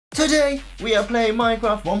Today, we are playing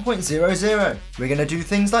Minecraft 1.00. We're gonna do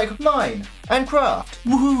things like mine and craft.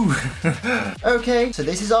 Woohoo! Okay, so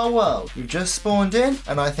this is our world. We've just spawned in,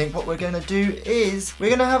 and I think what we're gonna do is we're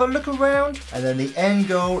gonna have a look around, and then the end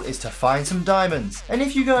goal is to find some diamonds. And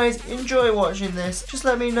if you guys enjoy watching this, just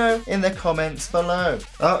let me know in the comments below.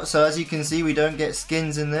 Oh, so as you can see, we don't get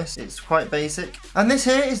skins in this. It's quite basic. And this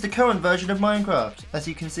here is the current version of Minecraft, as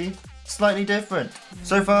you can see. Slightly different.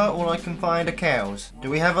 So far, all I can find are cows. Do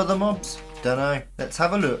we have other mobs? Dunno. Let's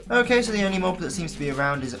have a look. Okay, so the only mob that seems to be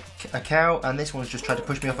around is a cow, and this one's just tried to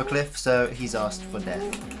push me off a cliff, so he's asked for death.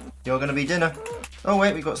 You're gonna be dinner. Oh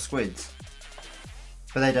wait, we got squids.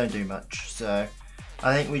 But they don't do much, so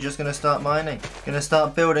I think we're just gonna start mining. Gonna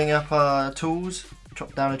start building up our tools,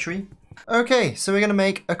 chop down a tree. Okay, so we're gonna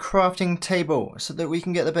make a crafting table so that we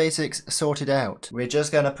can get the basics sorted out. We're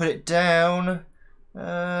just gonna put it down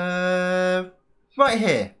right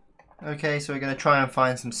here. Okay, so we're going to try and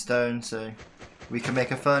find some stone so we can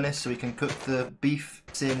make a furnace so we can cook the beef,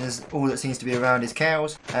 seeing as all that seems to be around is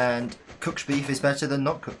cows, and cooked beef is better than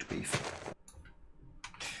not cooked beef.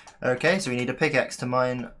 Okay, so we need a pickaxe to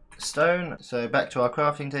mine stone, so back to our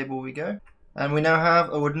crafting table we go. And we now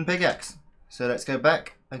have a wooden pickaxe, so let's go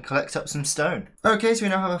back and collect up some stone. Okay, so we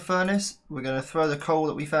now have a furnace. We're going to throw the coal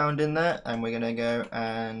that we found in there, and we're going to go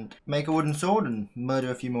and make a wooden sword and murder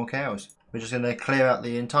a few more cows. We're just going to clear out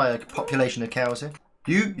the entire population of cows here.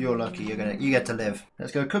 You're lucky. You get to live.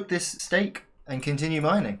 Let's go cook this steak and continue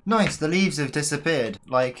mining. Nice, the leaves have disappeared,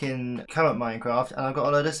 like in current Minecraft, and I've got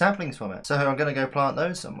a load of saplings from it. So I'm going to go plant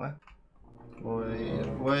those somewhere.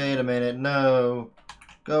 Wait a minute. No,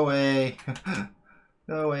 go away.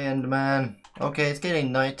 Go away, Enderman. Okay, it's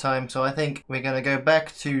getting nighttime, so I think we're going to go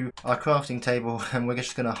back to our crafting table and we're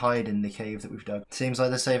just going to hide in the cave that we've dug. Seems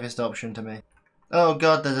like the safest option to me. Oh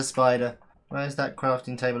god, there's a spider. Where's that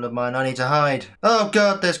crafting table of mine? I need to hide. Oh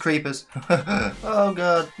god, there's creepers. Oh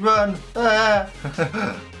god, run. Ah.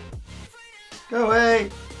 Go away.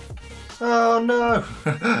 Oh no.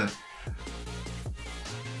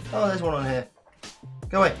 Oh, there's one on here.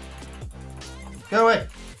 Go away. Go away.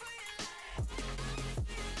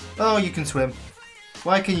 Oh, you can swim.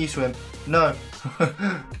 Why can you swim? No.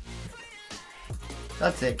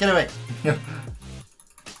 That's it. Get away.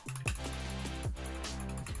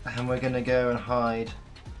 And we're going to go and hide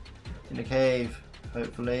in a cave,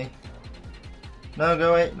 hopefully. No, go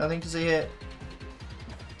away. Nothing to see here.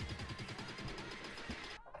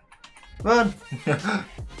 Run.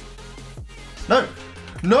 No.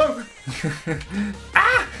 No.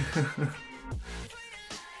 Ah!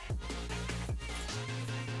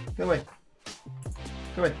 Go away.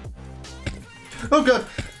 Go away. Oh god!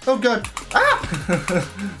 Oh god! Ah!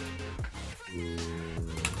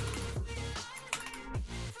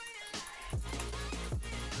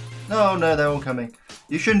 Oh no, they're all coming.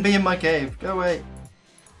 You shouldn't be in my cave. Go away.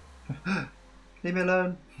 Leave me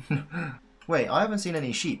alone. Wait, I haven't seen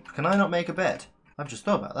any sheep. Can I not make a bed? I've just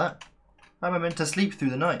thought about that. How am I meant to sleep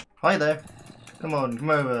through the night? Hi there. Come on,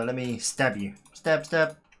 come over. Let me stab you. Stab,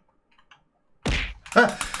 stab.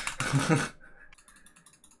 Ah!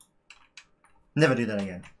 Never do that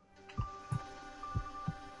again.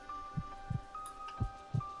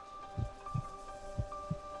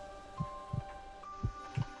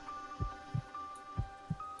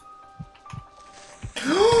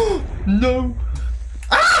 No!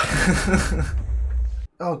 Ah!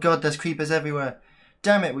 Oh god, there's creepers everywhere.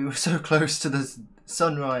 Damn it, we were so close to the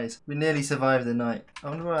sunrise. We nearly survived the night. I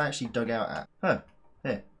wonder what I actually dug out at. Oh,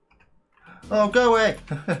 here. Oh, go away!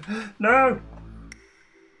 No!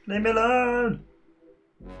 Leave me alone!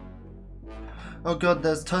 Oh god,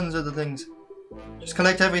 there's tons of the things. Just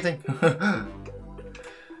collect everything.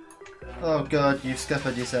 Oh god, you've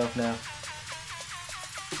scuppered yourself now.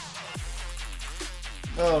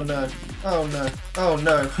 Oh no. Oh no. Oh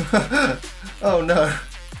no. Oh no.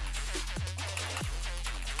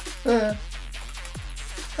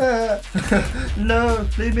 No,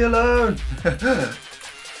 leave me alone. I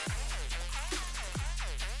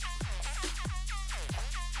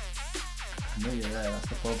know you're there, that's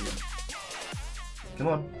the problem. Come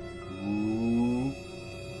on. Ooh.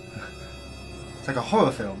 It's like a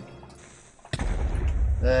horror film.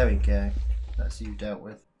 There we go. That's you dealt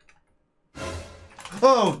with.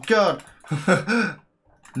 Oh god!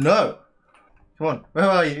 No! Come on, where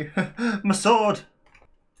are you? My sword!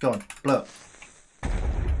 Go on, blow up.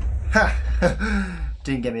 Ha!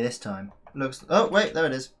 Didn't get me this time. Looks. Oh wait, there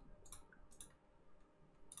it is.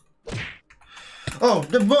 Oh,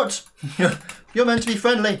 what? You're meant to be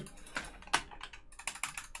friendly.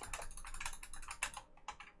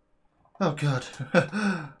 Oh god.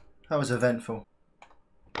 That was eventful.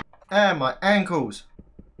 And my ankles.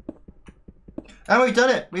 And we've done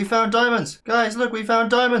it. We found diamonds. Guys, look, we found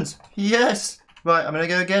diamonds. Yes. Right, I'm going to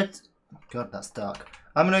go get... God, that's dark.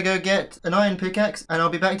 I'm going to go get an iron pickaxe and I'll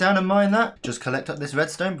be back down and mine that. Just collect up this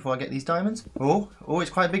redstone before I get these diamonds. Oh, it's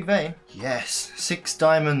quite a big vein. Yes, 6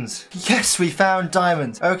 diamonds. Yes, we found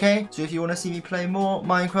diamonds. Okay, so if you want to see me play more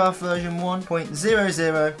Minecraft version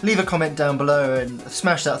 1.00, leave a comment down below and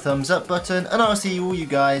smash that thumbs up button. And I'll see all you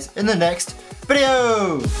guys in the next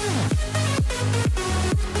video.